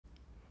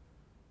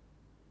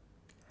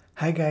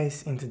Hi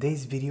guys, in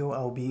today's video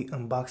I'll be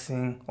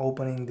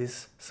opening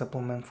this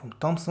supplement from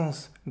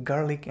Thompson's,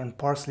 garlic and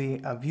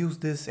parsley. I've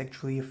used this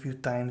actually a few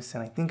times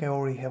and I think I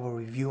already have a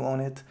review on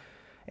it,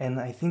 and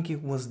I think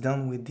it was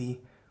done with the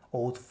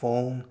old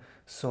phone,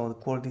 so the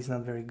quality is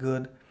not very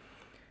good.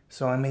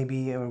 So I may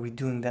be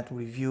redoing that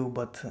review,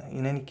 but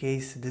in any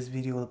case, this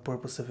video, the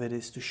purpose of it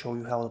is to show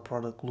you how the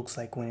product looks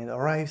like when it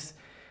arrives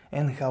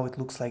and how it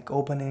looks like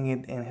opening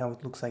it and how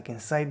it looks like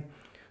inside.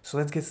 So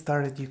let's get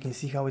started. You can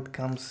see how it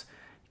comes.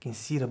 You can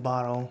see the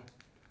bottle,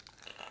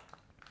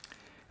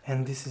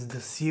 and this is the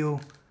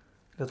seal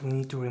that we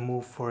need to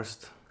remove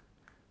first.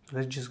 So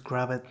let's just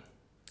grab it,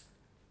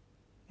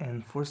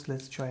 and first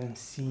let's try and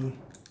see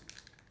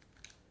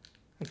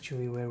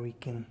actually where we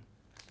can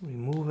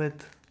remove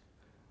it.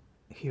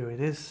 Here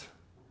it is.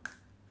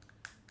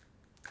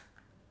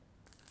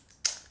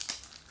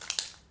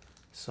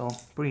 So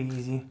pretty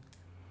easy.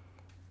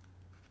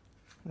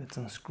 Let's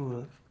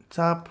unscrew the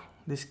top.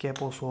 This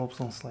cap also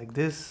opens like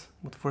this,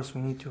 but first we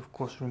need to of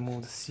course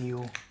remove the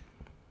seal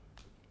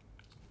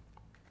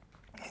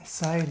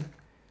inside.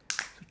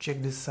 So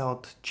check this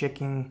out,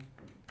 checking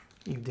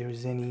if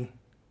there's any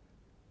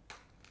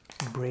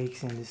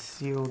breaks in this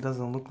seal.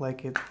 Doesn't look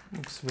like it,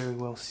 looks very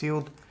well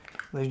sealed.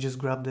 Let's just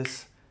grab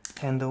this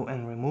handle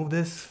and remove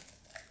this.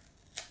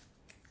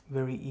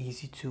 Very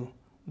easy to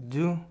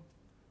do.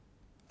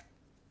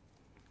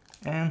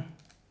 And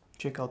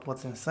check out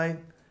what's inside.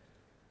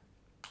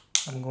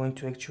 I'm going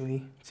to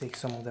actually take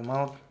some of them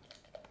out.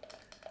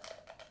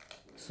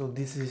 So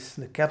this is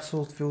the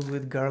capsule filled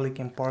with garlic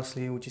and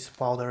parsley, which is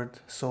powdered.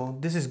 So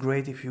this is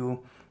great if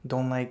you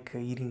don't like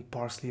eating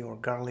parsley or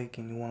garlic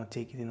and you want to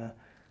take it in a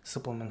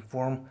supplement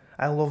form.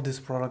 I love this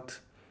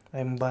product.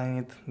 I'm buying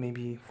it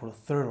maybe for the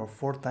third or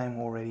fourth time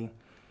already.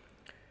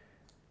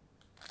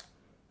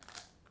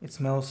 It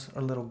smells a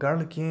little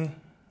garlicky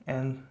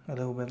and a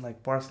little bit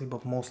like parsley,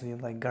 but mostly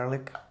like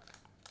garlic.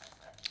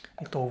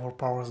 It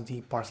overpowers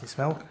the parsley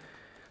smell.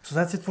 So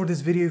that's it for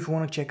this video. If you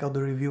want to check out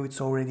the review, it's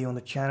already on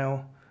the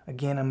channel.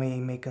 Again, I may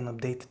make an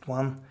updated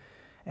one.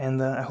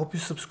 And I hope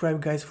you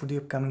subscribe guys for the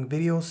upcoming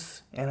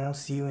videos, and I'll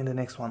see you in the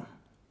next one.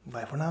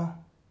 Bye for now.